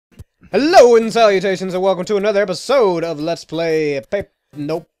Hello and salutations and welcome to another episode of Let's Play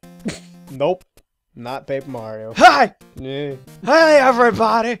Nope. Nope. Not Paper Mario. Hi! Yeah. Hey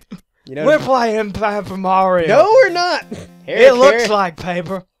everybody! You know, We're playing Paper Mario. No, we're not! It looks like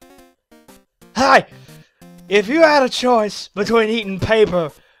paper. Hi! If you had a choice between eating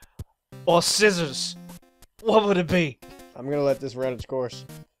paper or scissors, what would it be? I'm gonna let this run its course.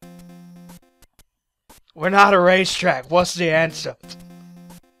 We're not a racetrack. What's the answer?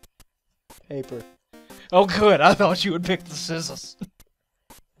 Paper. Oh good, I thought you would pick the scissors.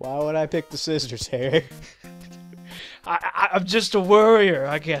 Why would I pick the scissors, Harry? I'm just a worrier,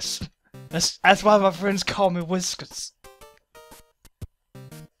 I guess. That's why my friends call me Whiskers.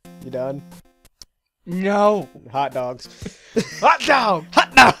 You done? No. Hot dogs. Hot dog!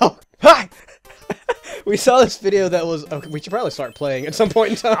 Hot dog! Hi! We saw this video that was... Okay, we should probably start playing at some point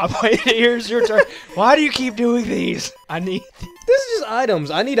in time. Here's your turn. Why do you keep doing these? I need... This is just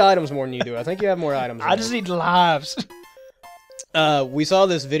items. I need items more than you do. I think you have more items. I just need lives. We saw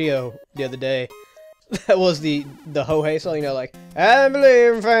this video the other day. That was the Ho-Hey song, you know, like I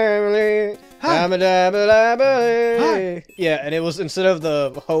believe in family. Hi. Yeah, and it was instead of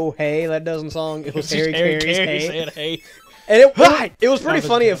the Ho-Hey that doesn't song, it was Harry Carey's Hey. Hey. And it was pretty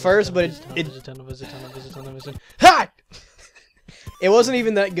funny at first, but it wasn't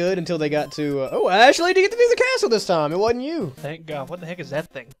even that good until they got to oh, I actually did get to do the castle this time. It wasn't you. Thank God. What the heck is that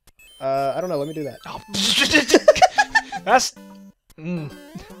thing? I don't know. Let me do that. Oh. That's. I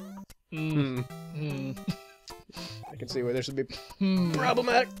can see where there should be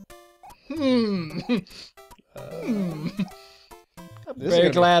problematic.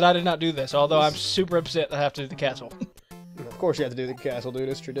 Very glad I did not do this, although I'm super upset that I have to do the castle. Of course you have to do the castle, dude.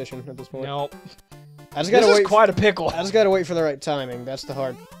 It's tradition at this point. Nope. I just gotta wait. Quite a pickle. I just gotta wait for the right timing. That's the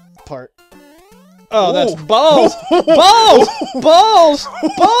hard part. Oh, that's balls! Balls! Balls!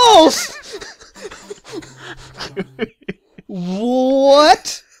 Balls!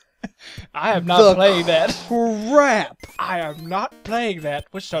 What? I am not playing that. Crap! I am not playing that.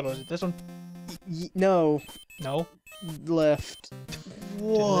 Which tunnel is it? This one? No. No. Left.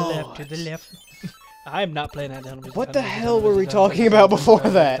 Whoa. To the left. I am not playing that tunnel. What the hell were we talking about before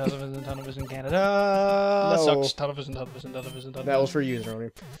that? Television Canada. No. That sucks. Television. That was for user only.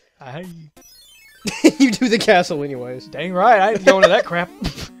 You do the castle anyways. Dang right, I ain't going to that crap.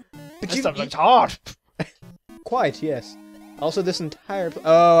 That stuff looks hard. Quite, yes. Also, this entire...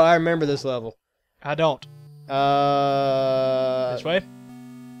 Oh, I remember this level. I don't. This way?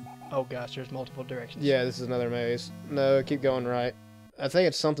 Oh gosh, there's multiple directions. Yeah, this is another maze. No, keep going right. I think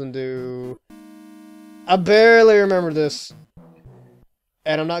it's something to... I barely remember this.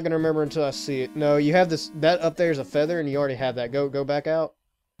 And I'm not going to remember until I see it. No, you have this... That up there is a feather, and you already have that. Go back out.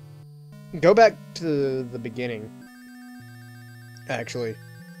 Go back to the beginning. Actually.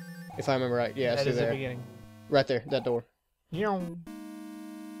 If I remember right. Yeah, that see is there. the beginning. Right there, that door.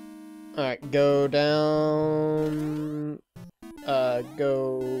 Alright, go down...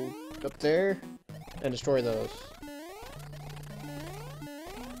 go up there, and destroy those.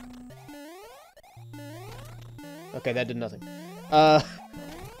 Okay, that did nothing.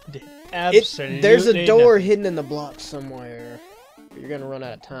 Absolutely there's a door hidden in the block somewhere. But you're gonna run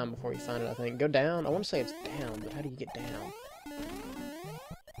out of time before you find it, I think. Go down. I want to say it's down, but how do you get down?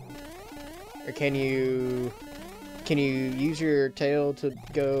 Or can you use your tail to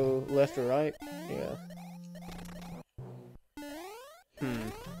go left or right? Yeah.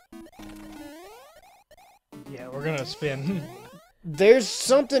 Yeah, we're gonna spin. There's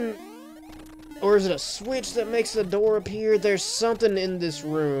something... Or is it a switch that makes the door appear? There's something in this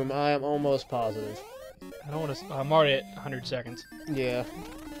room. I am almost positive. I don't want to... I'm already at 100 seconds. Yeah.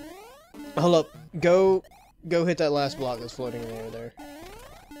 Hold up. Go hit that last block that's floating in the air there.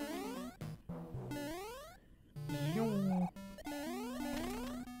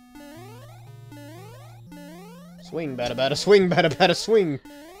 Swing, bada bada, swing, bada bada, swing.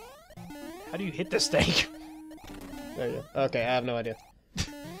 How do you hit this thing? There you go. Okay, I have no idea.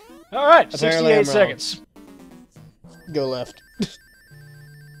 Alright, Apparently 68 seconds. Go left.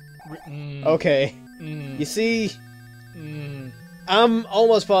 Okay. You see, I'm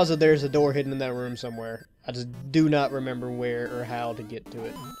almost positive there's a door hidden in that room somewhere. I just do not remember where or how to get to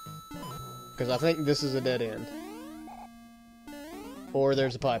it. Because I think this is a dead end. Or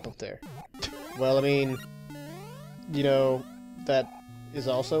there's a pipe up there. Well, I mean, you know, that is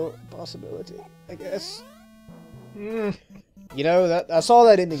also a possibility, I guess. You know, that I saw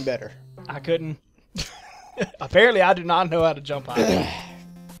that ending better. I couldn't. Apparently, I do not know how to jump out.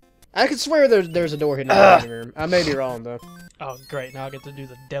 I could swear there's a door hidden in the living room. I may be wrong, though. Oh, great. Now I get to do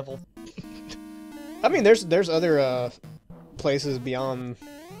the devil. I mean, there's other places beyond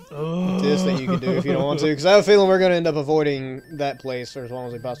this that you can do if you don't want to. Because I have a feeling we're going to end up avoiding that place for as long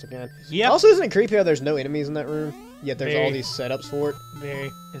as we possibly can. Yeah. Also, isn't it creepy how there's no enemies in that room? Yet there's all Very. these setups for it.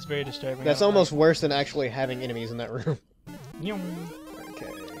 It's very disturbing. That's almost worse than actually having enemies in that room. Okay.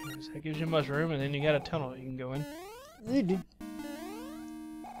 So that gives you a mushroom, and then you got a tunnel you can go in.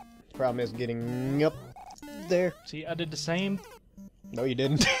 Problem is getting up there. See, I did the same. No, you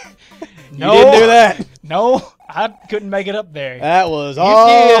didn't. No. You didn't do that. No, I couldn't make it up there. That was You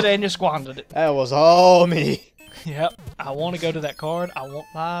all. did, and you squandered it. That was all me. Yep. I want to go to that card. I want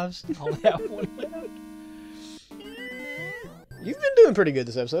lives. I only have one left. You've been doing pretty good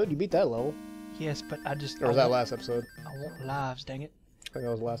this episode. You beat that level. Yes, but I just. Or was that last episode? I want lives, dang it. I think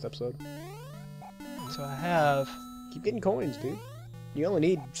that was the last episode. So I have. Keep getting coins, dude. You only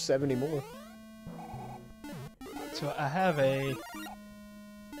need 70 more. So I have a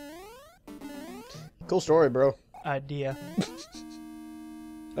Cool story, bro. idea.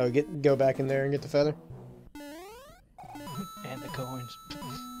 Oh, go back in there and get the feather. And the coins.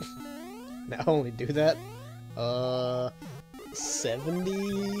 Now only do that. 70?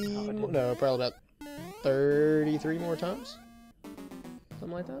 No, probably about 33 more times.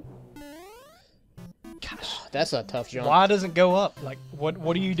 Something like that. Gosh. That's a tough jump. Why doesn't it go up? Like, what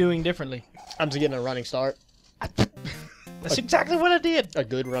are you doing differently? I'm just getting a running start. That's exactly what I did. A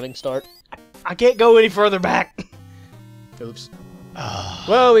good running start. I can't go any further back. Oops.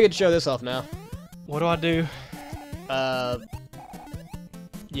 Well, we can show this off now. What do I do?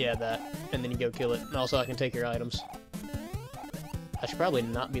 Yeah, that. And then you go kill it. And also, I can take your items. I should probably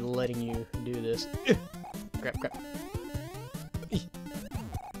not be letting you do this. Crap, crap.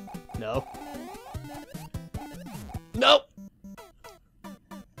 No. Nope!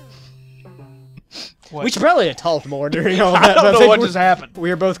 What? We should probably have talked more during all I that. don't but know think what just happened. we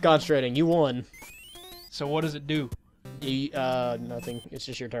were both concentrating. You won. So what does it do? Nothing. It's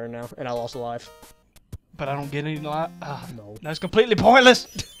just your turn now. And I lost a life. But I don't get any life. No. That's completely pointless.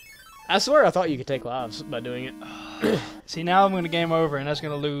 I swear I thought you could take lives by doing it. See, now I'm going to game over, and that's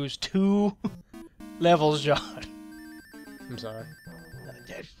going to lose 2 levels, John. I'm sorry.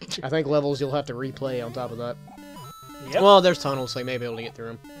 I think levels you'll have to replay on top of that. Yep. Well, there's tunnels, so you may be able to get through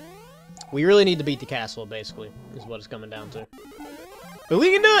them. We really need to beat the castle, basically, is what it's coming down to. But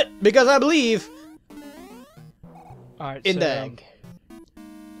we can do it, because I believe All right, in so Dag.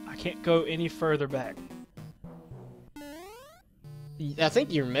 I can't go any further back. I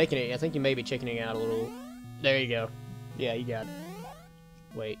think you're making it. I think you may be chickening out a little. There you go. Yeah, you got it.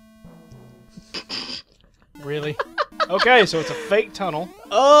 Wait. Really? Okay, so it's a fake tunnel.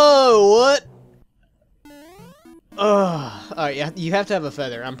 Oh, what? Alright, you have to have a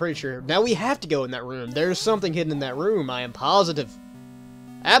feather, I'm pretty sure. Now we have to go in that room. There's something hidden in that room, I am positive.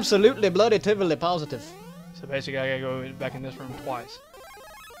 Absolutely bloody-tively positive. So basically, I gotta go back in this room twice.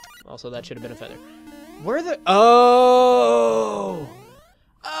 Also, that should have been a feather. Where the... Oh!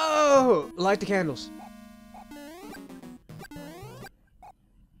 Oh! Light the candles.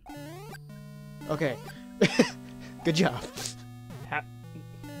 Okay. Good job.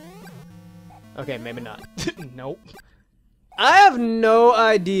 Okay, maybe not. Nope. I have no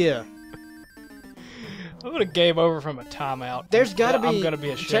idea. I'm gonna game over from a timeout. There's gotta be... I'm gonna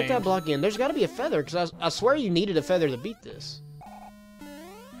be ashamed. Check that block in. There's gotta be a feather, because I swear you needed a feather to beat this.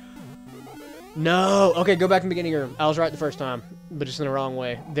 No! Okay, go back in the beginning room. I was right the first time, but just in the wrong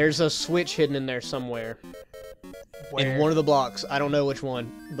way. There's a switch hidden in there somewhere. Where? In one of the blocks. I don't know which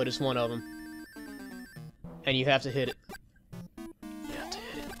one, but it's one of them. And you have to hit it. You have to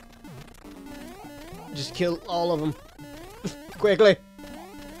hit it. Just kill all of them. Quickly!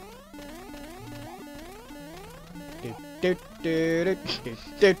 The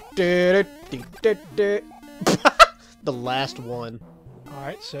last one.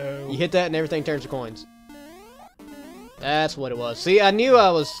 Alright, so... You hit that and everything turns to coins. That's what it was. See, I knew I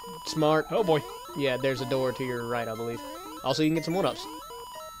was smart. Oh boy. Yeah, there's a door to your right, I believe. Also, you can get some one-ups.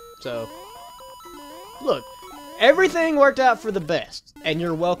 So, look, everything worked out for the best. And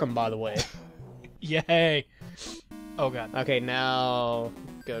you're welcome, by the way. Yay. Oh god. Okay, now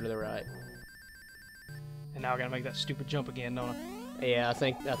go to the right. And now I gotta make that stupid jump again, don't I? Yeah, I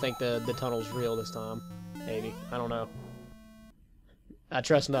think the tunnel's real this time. Maybe. I don't know. I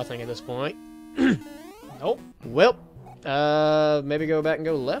trust nothing at this point. Nope. Well, maybe go back and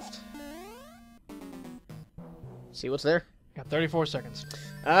go left. See what's there? Got 34 seconds.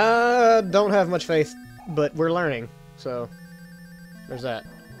 Don't have much faith, but we're learning, so there's that.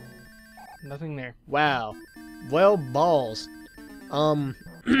 Nothing there. Wow. Well, balls. Go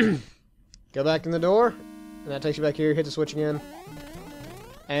back in the door, and that takes you back here. Hit the switch again.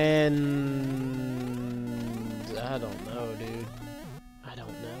 And I don't know, dude. I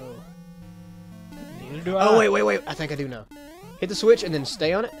don't know. Neither do I. Oh, wait. I think I do know. Hit the switch and then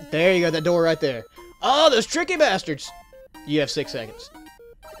stay on it. There you go, that door right there. Oh, those tricky bastards. You have 6 seconds.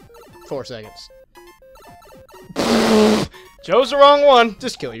 4 seconds. Chose the wrong one.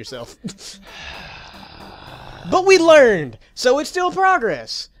 Just kill yourself. But we learned, so it's still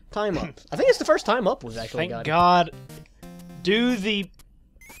progress. Time up. I think it's the first time up we've actually got. Thank God. Do the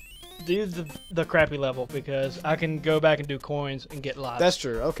crappy level because I can go back and do coins and get lives. That's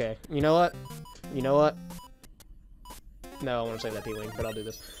true. Okay. You know what? No, I want to say that P-Wing, but I'll do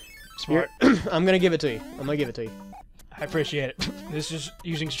this. Smart. I'm gonna give it to you. I appreciate it. This is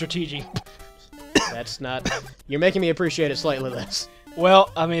using strategy. That's not... You're making me appreciate it slightly less.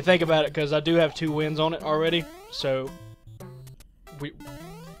 Well, I mean, think about it, because I do have 2 wins on it already, so...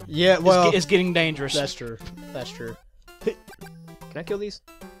 Yeah, well... It's getting dangerous. That's true. Can I kill these?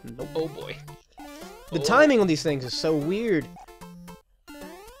 Nope. Oh, boy. The timing on these things is so weird.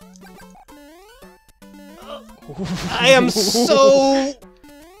 I am so...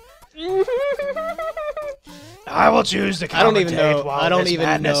 I will choose to I don't even commentate know. while I don't this even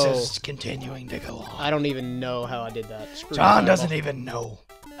madness know. is continuing to go on. I don't even know how I did that. Screw John this doesn't eyeball. even know.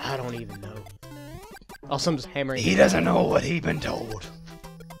 I don't even know. Also, I'm just hammering. He doesn't know what he's been told.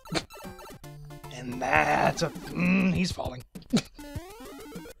 And that's a... he's falling.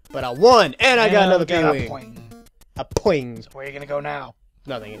 But I won, and I got another a P-Wing. A poing. So where are you gonna go now?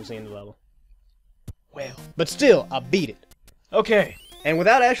 Nothing. It's the end of the level. Well. But still, I beat it. Okay. And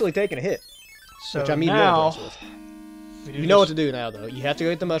without actually taking a hit. So which I'm even now... more impressed with. You know what to do now, though. You have to go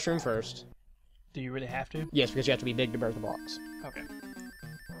get the mushroom first. Do you really have to? Yes, because you have to be big to birth the box. Okay.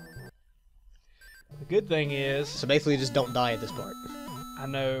 The good thing is... So basically, just don't die at this part. I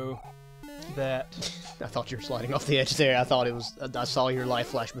know that... I thought you were sliding off the edge there. I thought it was... I saw your life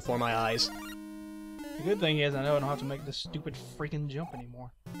flash before my eyes. The good thing is I know I don't have to make this stupid freaking jump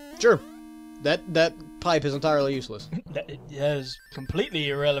anymore. Sure. That pipe is entirely useless. That is completely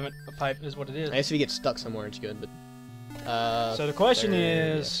irrelevant. A pipe is what it is. I guess if you get stuck somewhere, it's good, but... so the question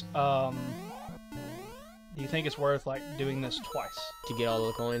is, do you think it's worth, like, doing this twice? To get all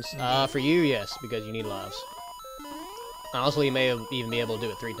the coins? For you, yes, because you need lives. Honestly, you may even be able to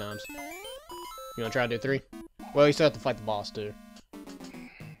do it 3 times. You want to try to do 3? Well, you still have to fight the boss, too.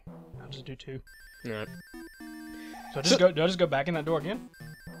 I'll just do 2. Alright. So, do I just go back in that door again?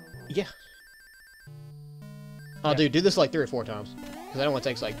 Yeah. Oh, dude, do this like 3 or 4 times. Because that only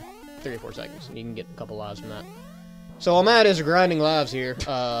takes like 3 or 4 seconds, and you can get a couple lives from that. So all I'm at is grinding lives here.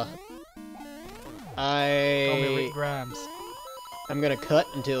 Call me Rick Grimes. I'm gonna cut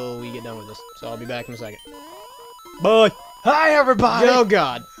until we get done with this. So I'll be back in a second. Bye! Hi, everybody! Oh,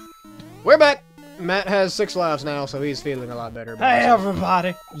 God. We're back! Matt has 6 lives now, so he's feeling a lot better about Hey, himself.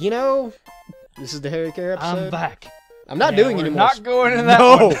 everybody! You know, this is the Harry Care episode. I'm back. I'm not doing any We're more. not going in that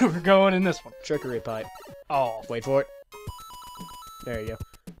No. one. We're going in this one. Trickery pipe. Oh. Wait for it. There you go.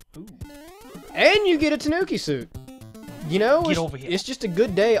 Ooh. And you get a Tanuki suit. You know, Get over here. It's just a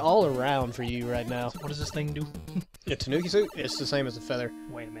good day all around for you right now. What does this thing do? A Tanuki suit? It's the same as a feather.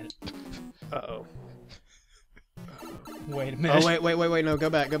 Wait a minute. Uh-oh. Wait a minute. Oh, wait, no, go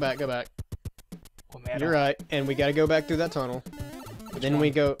back. Well, man, You're right, and we gotta go back through that tunnel. Then one? we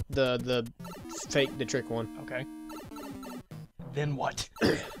go, the trick one. Okay. Then what?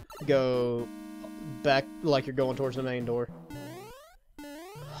 Go back like you're going towards the main door.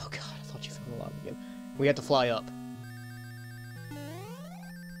 Oh god, I thought you fell alive again. We have to fly up.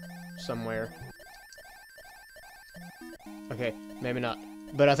 Somewhere. Okay, maybe not.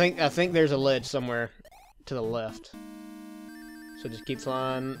 But I think there's a ledge somewhere to the left. So just keep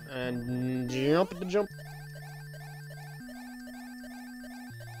flying and jump at the jump.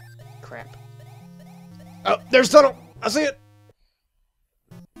 Crap. Oh, there's a tunnel! I see it!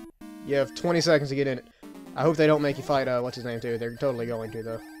 You have 20 seconds to get in it. I hope they don't make you fight, what's his name, too. They're totally going to,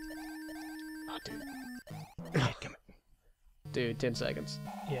 though. Oh, dude. Come on. Dude, 10 seconds.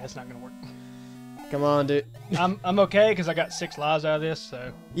 Yeah, it's not gonna work. Come on, dude. I'm okay because I got 6 lives out of this,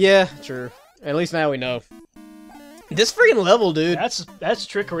 so Yeah, true. At least now we know. This freaking level, dude. that's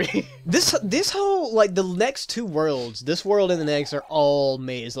trickery. This whole, like, the next 2 worlds, this world and the next, are all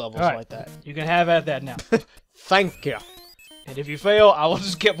maze levels All right. like that. You can have at that now. Thank you. And if you fail, I will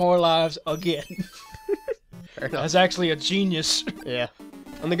just get more lives again. Fair enough. That's actually a genius. Yeah.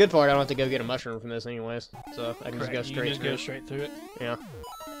 And the good part, I don't have to go get a mushroom from this anyways. So I can just go You straight can just through go it. straight through it. Yeah.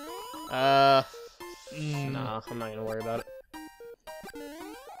 Nah, I'm not gonna worry about it.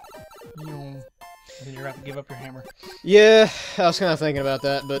 Then you're gonna have to give up your hammer. Yeah, I was kind of thinking about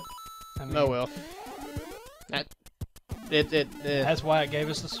that, but I mean, oh well. That's why it gave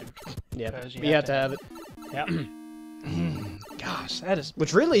us the suit. Yeah, because you have to have it. Yep. Gosh. gosh, that is.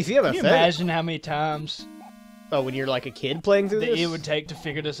 Which really, if you have a Can you Fed... imagine how many times Oh, when you're like a kid playing through that this? it would take to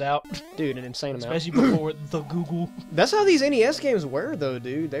figure this out? Dude, an insane amount. Especially before the Google. That's how these NES games were, though,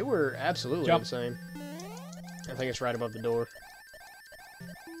 dude. They were absolutely Jump. insane. I think it's right above the door.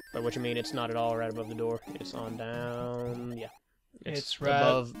 By which I mean it's not at all right above the door. It's on down... Yeah. It's right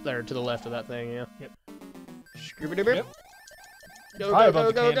above, or to the left of that thing, yeah. Yep. Scooby-Dooby. Yep. Go, Right go,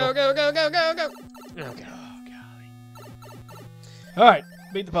 above go, the go, go, go, go, go, go, go. Okay. Oh, golly. Alright,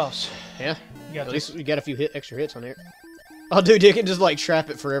 beat the boss. Yeah. You got At this. least we got a few extra hits on here. Oh, dude, you can just, like, trap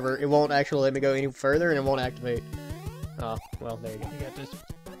it forever. It won't actually let me go any further, and it won't activate. Oh, well, there you go. You got this.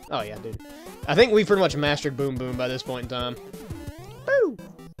 Oh, yeah, dude. I think we pretty much mastered Boom Boom by this point in time. Woo!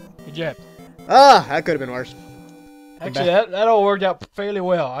 Good job. Ah, that could have been worse. Actually, that all worked out fairly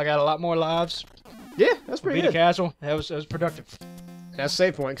well. I got a lot more lives. Yeah, that's pretty Beat a good. castle. That was productive. That's a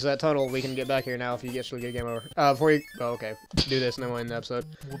save point, because that tunnel, we can get back here now if you get a game over. Before you... Oh, okay. Do this, and then we'll end the episode.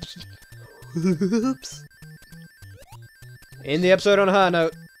 Whoops. Oops. End the episode on a high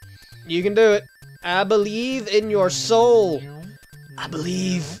note. You can do it. I believe in your soul. I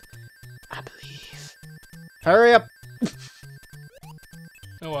believe. I believe. Hurry up.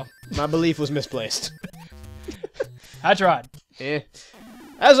 Oh well. My belief was misplaced. I tried. Yeah.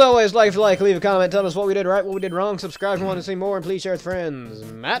 As always, like if you like, leave a comment, tell us what we did right, what we did wrong, subscribe if you want to see more, and please share with friends.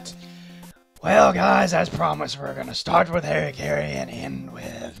 Matt? Well, guys, as promised, we're gonna start with Harry Carey and end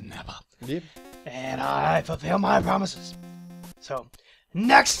with Nappa. Yep. And I fulfill my promises. So,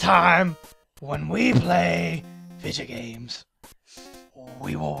 next time, when we play video games,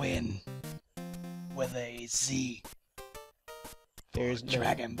 we will win with a Z. There's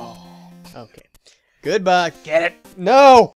Dragon Ball. Okay. Goodbye. Get it? No!